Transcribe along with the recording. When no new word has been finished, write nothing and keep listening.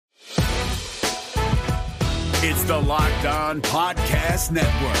It's the Locked On Podcast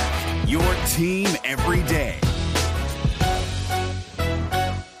Network, your team every day.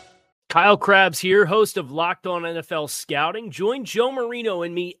 Kyle Krabs here, host of Locked On NFL Scouting. Join Joe Marino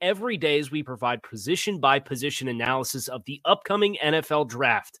and me every day as we provide position-by-position analysis of the upcoming NFL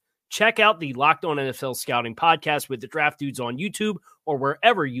Draft. Check out the Locked On NFL Scouting podcast with the Draft Dudes on YouTube or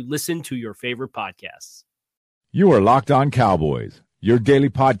wherever you listen to your favorite podcasts. You are Locked On Cowboys, your daily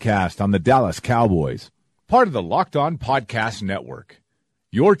podcast on the Dallas Cowboys. Part of the Locked On Podcast Network,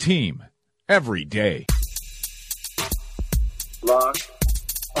 your team every day. Locked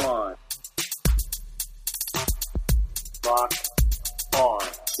On. Locked On.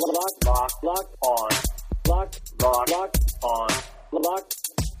 Locked on. Locked on. Locked on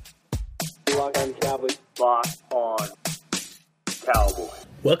Cowboys. Locked on Cowboys.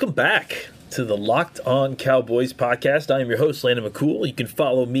 Welcome back to the Locked On Cowboys podcast. I am your host, Landon McCool. You can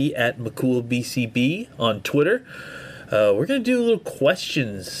follow me at McCoolBCB on Twitter. We're going to do a little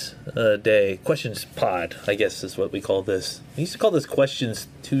questions day. Questions pod, I guess is what we call this. We used to call this Questions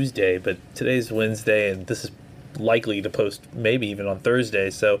Tuesday, but today's Wednesday, and this is likely to post maybe even on Thursday.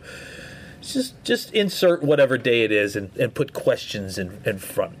 So just insert whatever day it is and put questions in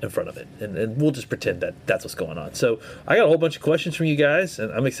front of it, and we'll just pretend that that's what's going on. So I got a whole bunch of questions from you guys,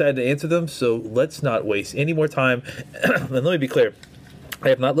 and I'm excited to answer them. So let's not waste any more time. And let me be clear. I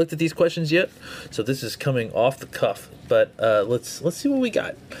have not looked at these questions yet, so this is coming off the cuff. But let's see what we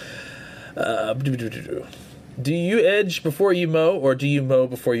got. Do you edge before you mow, or do you mow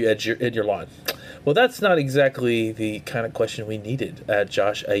before you edge your lawn? Well, that's not exactly the kind of question we needed at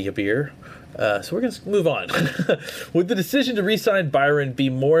Josh Ayabir. So we're going to move on. Would the decision to re-sign Byron be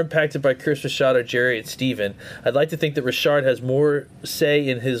more impacted by Chris Richard or Jerry Steven? I'd like to think that Richard has more say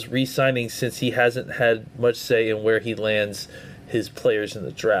in his re-signing since he hasn't had much say in where he lands his players in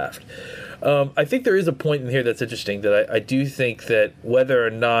the draft. I think there is a point in here that's interesting, that I do think that whether or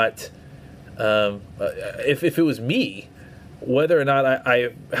not, if it was me, whether or not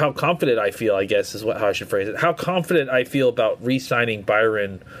how confident I feel, I guess is how I should phrase it. How confident I feel about re-signing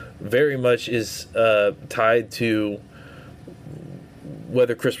Byron very much is tied to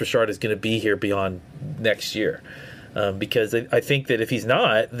whether Chris Richard is going to be here beyond next year. Because I think that if he's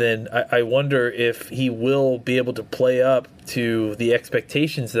not, then I wonder if he will be able to play up to the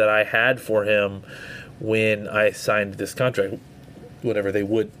expectations that I had for him when I signed this contract, whenever they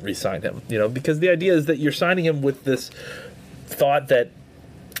would re-sign him. Because the idea is that you're signing him with this thought that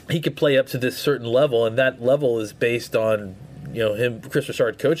he could play up to this certain level, and that level is based on Chris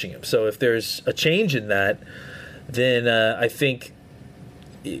Richard coaching him. So if there's a change in that, then I think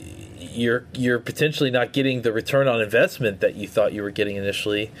you're potentially not getting the return on investment that you thought you were getting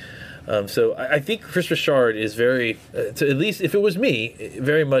initially. So I think Chris Richard is very, at least if it was me,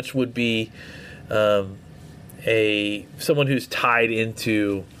 very much would be someone who's tied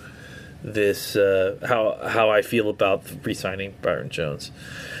into this how I feel about re-signing Byron Jones.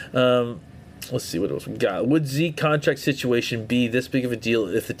 Let's see what else we got. Would Zeke contract situation be this big of a deal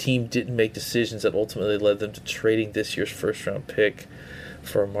if the team didn't make decisions that ultimately led them to trading this year's first round pick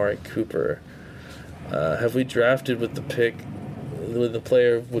for Amari Cooper? Have we drafted with the pick when the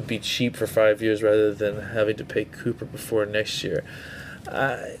player would be cheap for 5 years rather than having to pay Cooper before next year?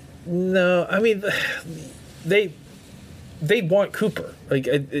 No, I mean they want Cooper. Like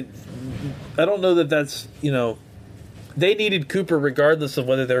I don't know that that's they needed Cooper regardless of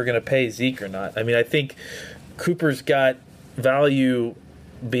whether they were going to pay Zeke or not. I mean, I think Cooper's got value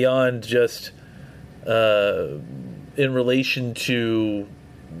beyond just in relation to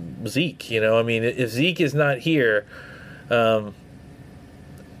Zeke. I mean, if Zeke is not here,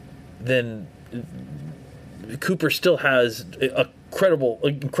 then Cooper still has a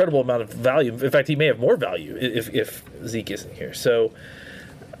incredible amount of value. In fact, he may have more value if Zeke isn't here. So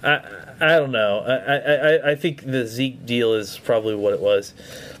I don't know. I think the Zeke deal is probably what it was.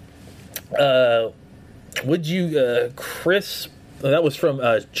 Would you, Chris? That was from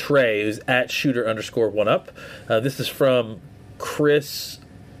Trey, who's at shooter_1up. This is from Chris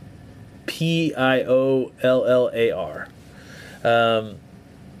Piollar.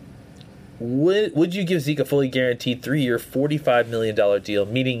 Would you give Zeke a fully guaranteed 3-year, $45 million deal,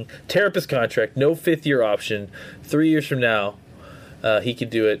 meaning tear up his contract, no fifth-year option, 3 years from now? He could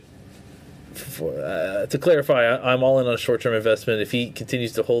do it. To clarify, I'm all in on a short-term investment. If he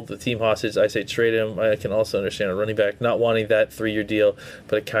continues to hold the team hostage, I say trade him. I can also understand a running back not wanting that 3-year deal,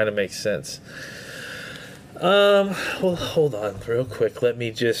 but it kind of makes sense. Well, hold on real quick. Let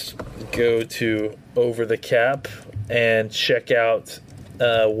me just go to Over the Cap and check out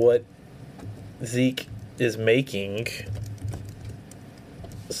what Zeke is making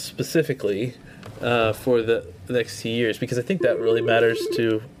specifically for the next 2 years, because I think that really matters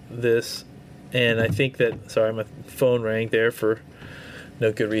to this. And I think that, sorry, my phone rang there for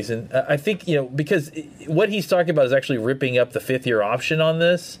no good reason. I think, because what he's talking about is actually ripping up the 5th-year option on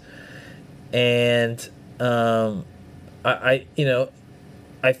this. And I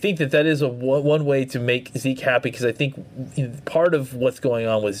think that is one way to make Zeke happy, because I think part of what's going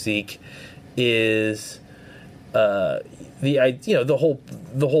on with Zeke is the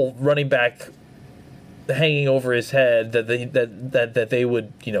whole running back hanging over his head, that they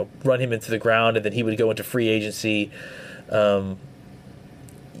would run him into the ground and then he would go into free agency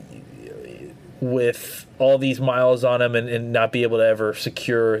with all these miles on him and not be able to ever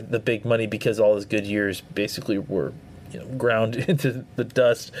secure the big money because all his good years basically were ground into the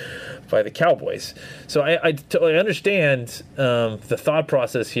dust by the Cowboys. So I totally understand the thought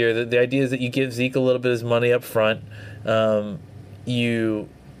process here. The idea is that you give Zeke a little bit of his money up front. You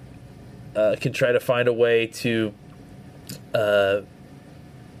can try to find a way to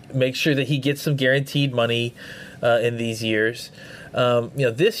make sure that he gets some guaranteed money in these years.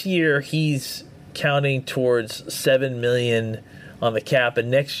 This year he's counting towards $7 million on the cap, and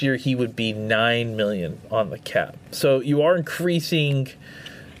next year he would be $9 million on the cap. So you are increasing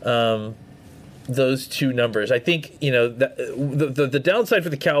those two numbers. I think the downside for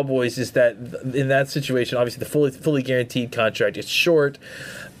the Cowboys is that in that situation, obviously the fully guaranteed contract is short,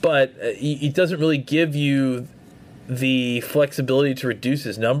 but it doesn't really give you the flexibility to reduce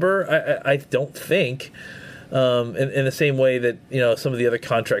his number. I don't think. In the same way that some of the other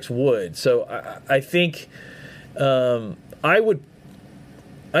contracts would. So I think I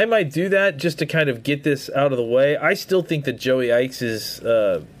might do that just to kind of get this out of the way. I still think that Joey Ikes is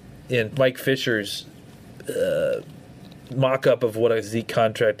in Mike Fisher's mock-up of what a Zeke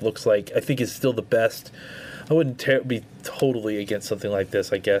contract looks like. I think is still the best. I wouldn't be totally against something like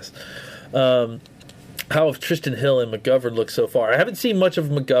this, I guess. How have Tristan Hill and McGovern looked so far? I haven't seen much of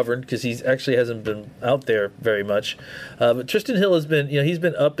McGovern because he actually hasn't been out there very much. But Tristan Hill has been, he's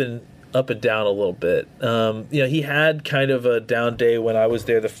been up and down a little bit. He had kind of a down day when I was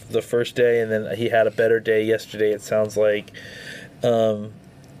there the first day, and then he had a better day yesterday, it sounds like. I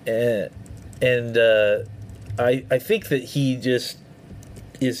think that he just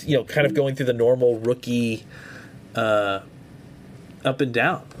is, kind of going through the normal rookie up and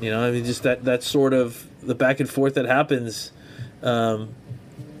down. Just that sort of the back and forth that happens.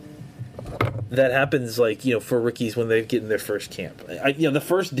 That happens for rookies when they get in their first camp. The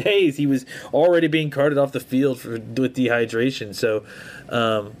first days he was already being carted off the field with dehydration. So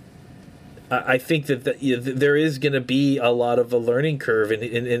I think that there is going to be a lot of a learning curve, and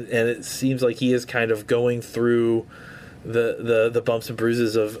it seems like he is kind of going through the bumps and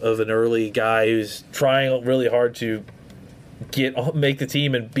bruises of an early guy who's trying really hard to make the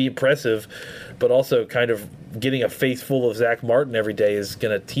team and be impressive, but also kind of getting a face full of Zach Martin every day is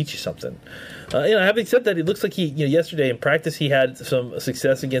going to teach you something. Having said that, it looks like he, yesterday in practice he had some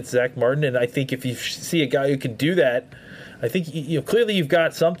success against Zach Martin, and I think if you see a guy who can do that, I think clearly you've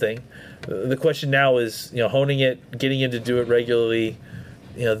got something. The question now is honing it, getting him to do it regularly.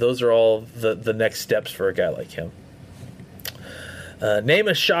 Those are all the next steps for a guy like him. Name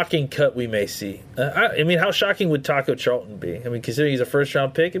a shocking cut we may see. How shocking would Taco Charlton be? Considering he's a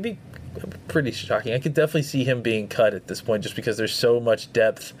first-round pick, it'd be pretty shocking. I could definitely see him being cut at this point just because there's so much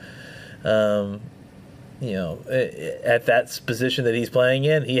depth, at that position that he's playing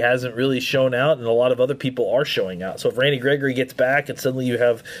in. He hasn't really shown out, and a lot of other people are showing out. So if Randy Gregory gets back and suddenly you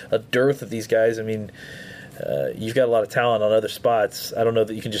have a dearth of these guys, you've got a lot of talent on other spots. I don't know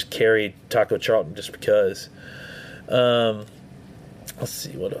that you can just carry Taco Charlton just because. Let's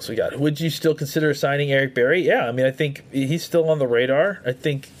see what else we got. Would you still consider signing Eric Berry? Yeah, I think he's still on the radar. I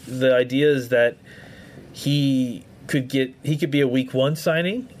think the idea is that he could be a week 1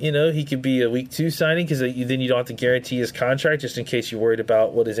 signing. He could be a week 2 signing because then you don't have to guarantee his contract just in case you're worried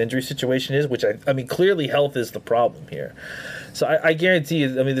about what his injury situation is. Which clearly health is the problem here. So I guarantee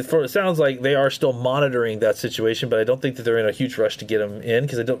you. It sounds like they are still monitoring that situation, but I don't think that they're in a huge rush to get him in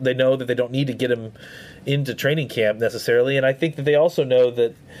because they know that they don't need to get him into training camp necessarily, and I think that they also know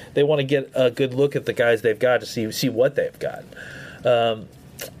that they want to get a good look at the guys they've got to see what they've got.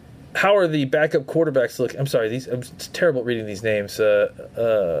 How are the backup quarterbacks look? I'm sorry, I'm terrible at reading these names.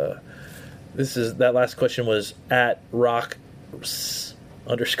 That last question was at rock _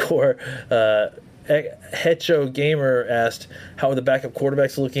 Hecho Gamer asked, how are the backup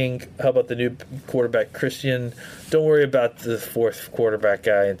quarterbacks looking? How about the new quarterback Christian? Don't worry about the fourth quarterback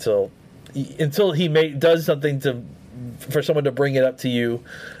guy until he does something to for someone to bring it up to you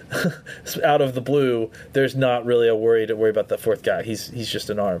out of the blue, there's not really a worry about the fourth guy. He's just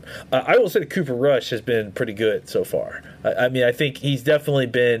an arm. I will say that Cooper Rush has been pretty good so far. I mean, I think he's definitely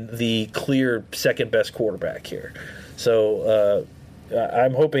been the clear second best quarterback here. So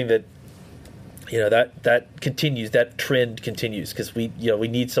I'm hoping that that continues, that trend continues, because we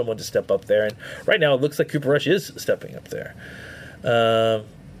need someone to step up there. And right now it looks like Cooper Rush is stepping up there.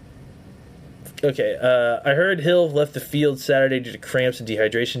 Okay, I heard Hill left the field Saturday due to cramps and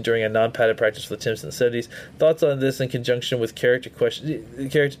dehydration during a non-padded practice for the Timbs in the 70s. Thoughts on this in conjunction with character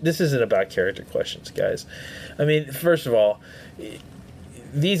questions? This isn't about character questions, guys. I mean, first of all,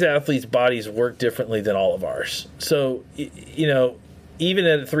 these athletes' bodies work differently than all of ours. So, even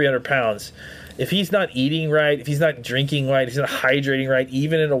at 300 pounds, if he's not eating right, if he's not drinking right, if he's not hydrating right,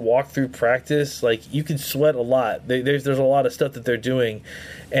 even in a walkthrough practice, like, you can sweat a lot. There's a lot of stuff that they're doing,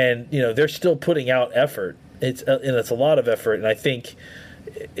 and they're still putting out effort. It's a lot of effort, and I think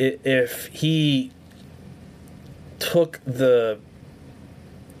if he took the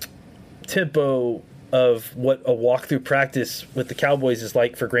tempo of what a walkthrough practice with the Cowboys is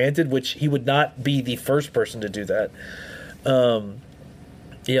like for granted, which he would not be the first person to do that.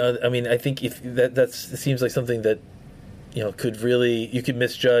 I mean, I think if it seems like something that could really, you could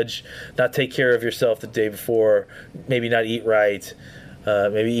misjudge, not take care of yourself the day before, maybe not eat right,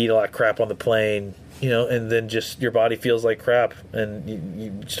 maybe eat a lot of crap on the plane, and then just your body feels like crap, and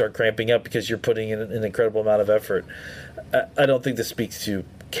you start cramping up because you're putting in an incredible amount of effort. I don't think this speaks to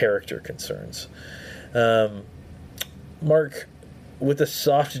character concerns. Mark with a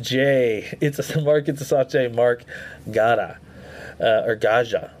soft J. It's a soft J. Mark Gada. Or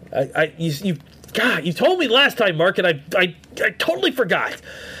Gaja. You told me last time, Mark, and I totally forgot.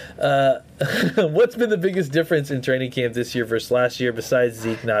 What's been the biggest difference in training camp this year versus last year, besides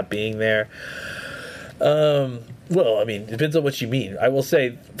Zeke not being there? Well, I mean, it depends on what you mean. I will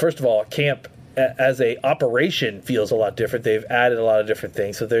say, first of all, camp as a operation feels a lot different. They've added a lot of different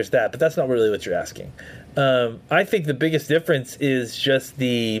things, so there's that. But that's not really what you're asking. I think the biggest difference is just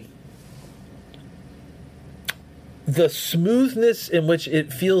the smoothness in which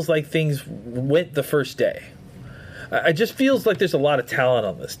it feels like things went the first day. It just feels like there's a lot of talent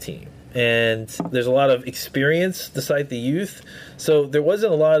on this team, and there's a lot of experience despite the youth. So there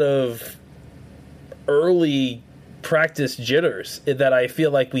wasn't a lot of early practice jitters that I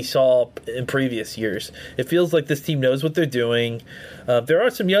feel like we saw in previous years. It feels like this team knows what they're doing. There are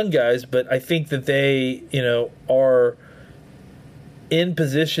some young guys, but I think that they, are in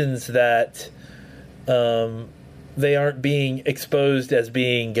positions that they aren't being exposed as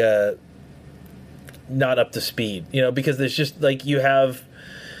being not up to speed, because there's just like you have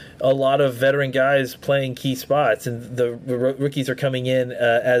a lot of veteran guys playing key spots, and the rookies are coming in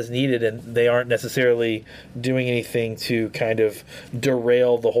as needed, and they aren't necessarily doing anything to kind of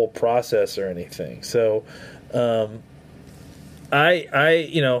derail the whole process or anything. So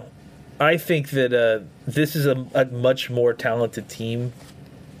I think that this is a much more talented team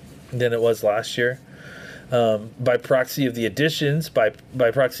than it was last year. By proxy of the additions, by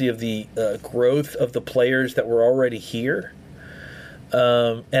proxy of the growth of the players that were already here.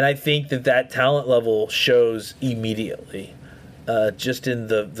 And I think that talent level shows immediately, just in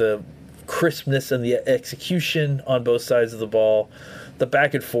the crispness and the execution on both sides of the ball, the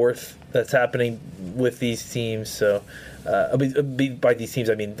back and forth that's happening with these teams. So by these teams,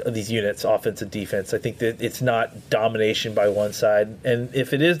 I mean these units, offense and defense. I think that it's not domination by one side, and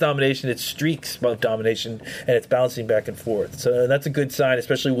if it is domination, it's streaks of domination, and it's bouncing back and forth. So that's a good sign,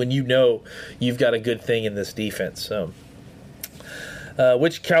 especially when you've got a good thing in this defense. So,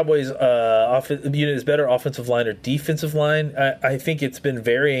 which Cowboys unit is better, offensive line or defensive line? I think it's been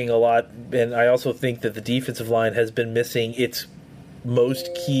varying a lot, and I also think that the defensive line has been missing its most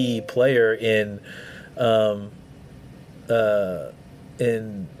key player in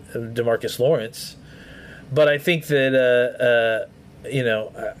DeMarcus Lawrence. But I think that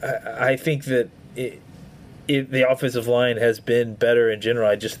I think that the offensive line has been better in general.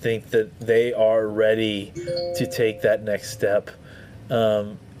 I just think that they are ready to take that next step,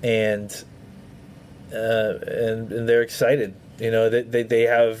 and they're excited. They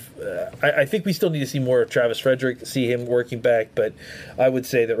have. I think we still need to see more of Travis Frederick, see him working back. But I would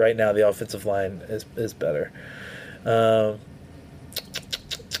say that right now the offensive line is better.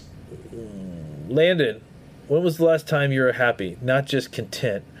 Landon, when was the last time you were happy? Not just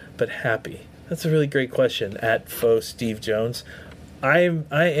content, but happy. That's a really great question. At Faux Steve Jones, I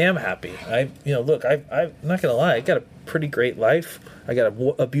am happy. Look, I'm not gonna lie. I got a pretty great life. I got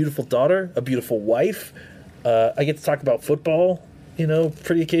a beautiful daughter, a beautiful wife. I get to talk about football,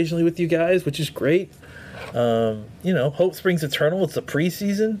 pretty occasionally with you guys, which is great. Hope springs eternal. It's the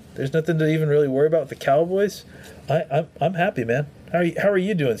preseason. There's nothing to even really worry about with the Cowboys. I'm happy, man. How are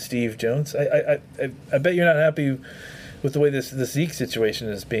you doing, Steve Jones? I bet you're not happy with the way this Zeke situation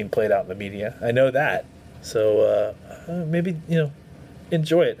is being played out in the media. I know that. So maybe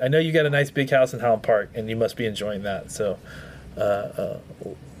enjoy it. I know you got a nice big house in Highland Park, and you must be enjoying that. So go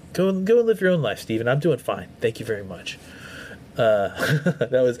and live your own life, Steven. I'm doing fine. Thank you very much. That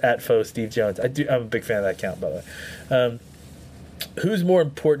was at Foe Steve Jones. I'm a big fan of that account, by the way. Who's more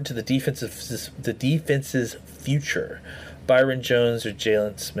important to the defense's future, Byron Jones or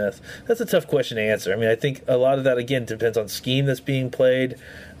Jalen Smith? That's a tough question to answer. I mean, I think a lot of that, again, depends on scheme that's being played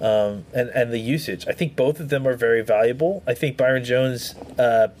and the usage. I think both of them are very valuable. I think Byron Jones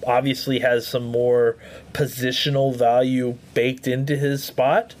obviously has some more positional value baked into his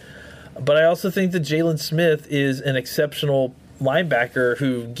spot, but I also think that Jalen Smith is an exceptional linebacker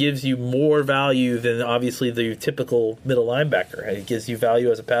who gives you more value than obviously the typical middle linebacker. He gives you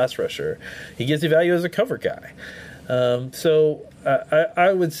value as a pass rusher. He gives you value as a cover guy. So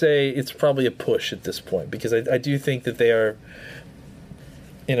I would say it's probably a push at this point because I do think that they are,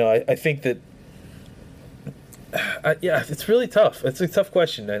 I think that, it's really tough. It's a tough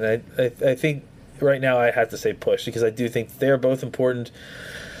question. And I think right now I have to say push because I do think they're both important.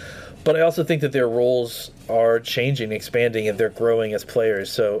 But I also think that their roles are changing, expanding, and they're growing as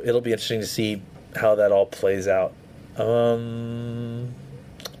players. So it'll be interesting to see how that all plays out. I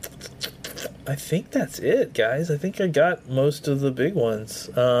think that's it, guys. I think I got most of the big ones.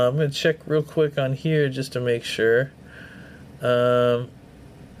 I'm going to check real quick on here just to make sure. Yeah,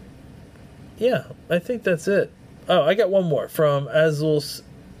 I think that's it. Oh, I got one more from Azul's,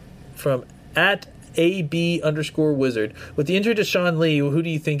 from at AB_wizard. With the injury to Sean Lee, who do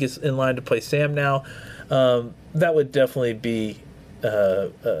you think is in line to play Sam now? That would definitely be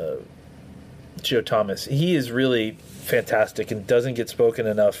Joe Thomas. He is really fantastic and doesn't get spoken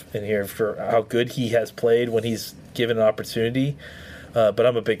enough in here for how good he has played when he's given an opportunity. But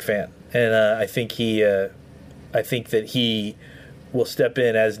I'm a big fan, and I think that he will step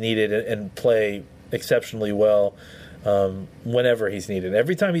in as needed and play exceptionally well. Whenever he's needed.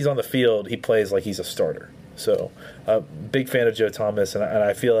 Every time he's on the field, he plays like he's a starter. So, big fan of Joe Thomas, and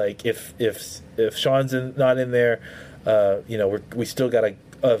I feel like if Sean's not in there, we still got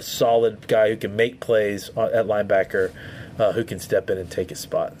a solid guy who can make plays at linebacker, who can step in and take his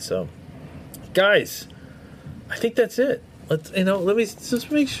spot. So, guys, I think that's it. Let me just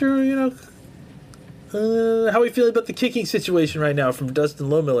make sure how we feel about the kicking situation right now from Dustin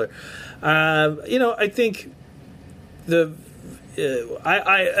Lowmiller. I think. I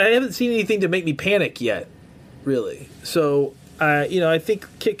haven't seen anything to make me panic yet, really. So, I think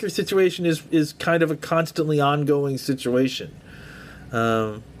kicker situation is kind of a constantly ongoing situation.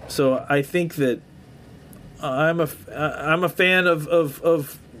 So I think that I'm a fan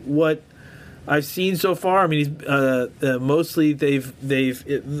of what I've seen so far. I mean, he's mostly they've the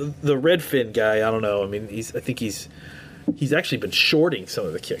Redfin guy. I don't know. I mean, I think he's actually been shorting some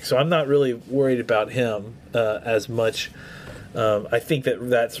of the kicks, so I'm not really worried about him as much. I think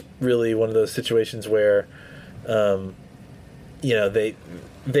that's really one of those situations where, they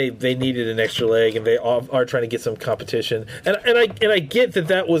needed an extra leg and they are trying to get some competition. And I get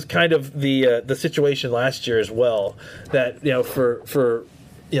that was kind of the situation last year as well. That for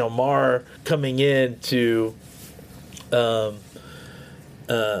Mar coming in to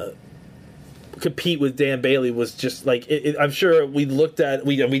compete with Dan Bailey was just like I'm sure we looked at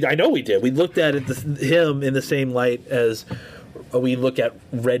I know we did. We looked at him in the same light as we look at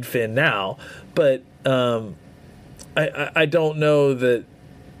Redfin now, but I don't know that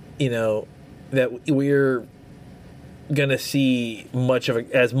that we're gonna see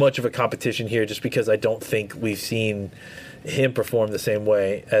as much of a competition here, just because I don't think we've seen him perform the same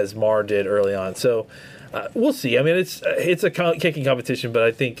way as Mar did early on. So we'll see. I mean, it's a kicking competition, but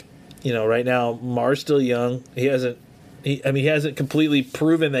I think right now Mar's still young. He hasn't completely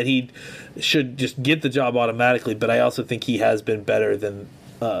proven that he should just get the job automatically, but I also think he has been better than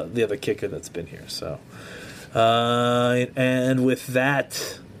the other kicker that's been here. So, and with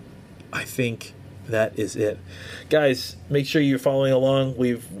that, I think that is it. Guys, make sure you're following along.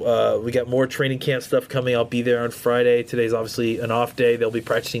 We got more training camp stuff coming. I'll be there on Friday. Today's obviously an off day. They'll be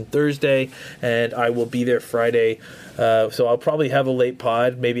practicing Thursday, and I will be there Friday. So I'll probably have a late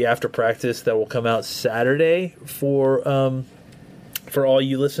pod, maybe after practice, that will come out Saturday for for all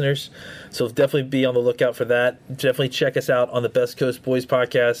you listeners. So definitely be on the lookout for that. Definitely check us out on the Best Coast Boys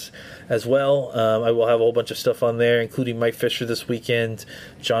podcast as well. I will have a whole bunch of stuff on there, including Mike Fisher this weekend,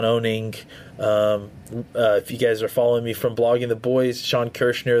 John Owning. If you guys are following me from Blogging the Boys, Sean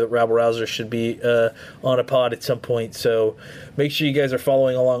Kirshner, the Rabble Rouser, should be on a pod at some point. So make sure you guys are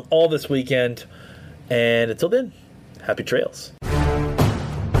following along all this weekend. And until then, happy trails.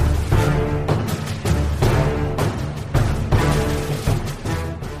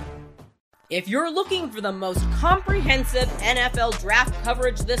 If you're looking for the most comprehensive NFL draft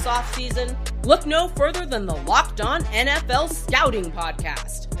coverage this offseason, look no further than the Locked On NFL Scouting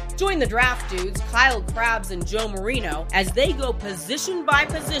Podcast. Join the draft dudes, Kyle Krabs and Joe Marino, as they go position by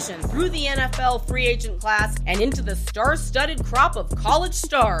position through the NFL free agent class and into the star-studded crop of college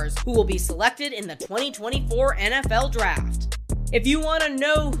stars who will be selected in the 2024 NFL Draft. If you want to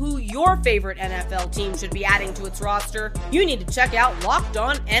know who your favorite NFL team should be adding to its roster, you need to check out Locked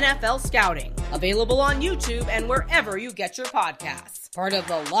On NFL Scouting, available on YouTube and wherever you get your podcasts. Part of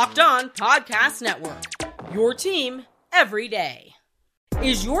the Locked On Podcast Network, your team every day.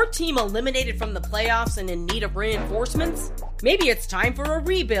 Is your team eliminated from the playoffs and in need of reinforcements? Maybe it's time for a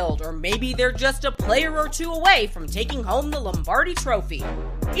rebuild, or maybe they're just a player or two away from taking home the Lombardi Trophy.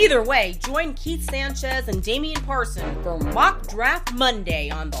 Either way, join Keith Sanchez and Damian Parson for Mock Draft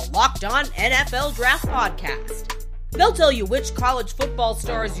Monday on the Locked On NFL Draft Podcast. They'll tell you which college football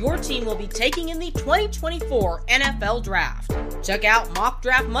stars your team will be taking in the 2024 NFL Draft. Check out Mock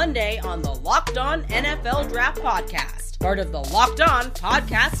Draft Monday on the Locked On NFL Draft Podcast, part of the Locked On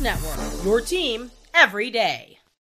Podcast Network, your team every day.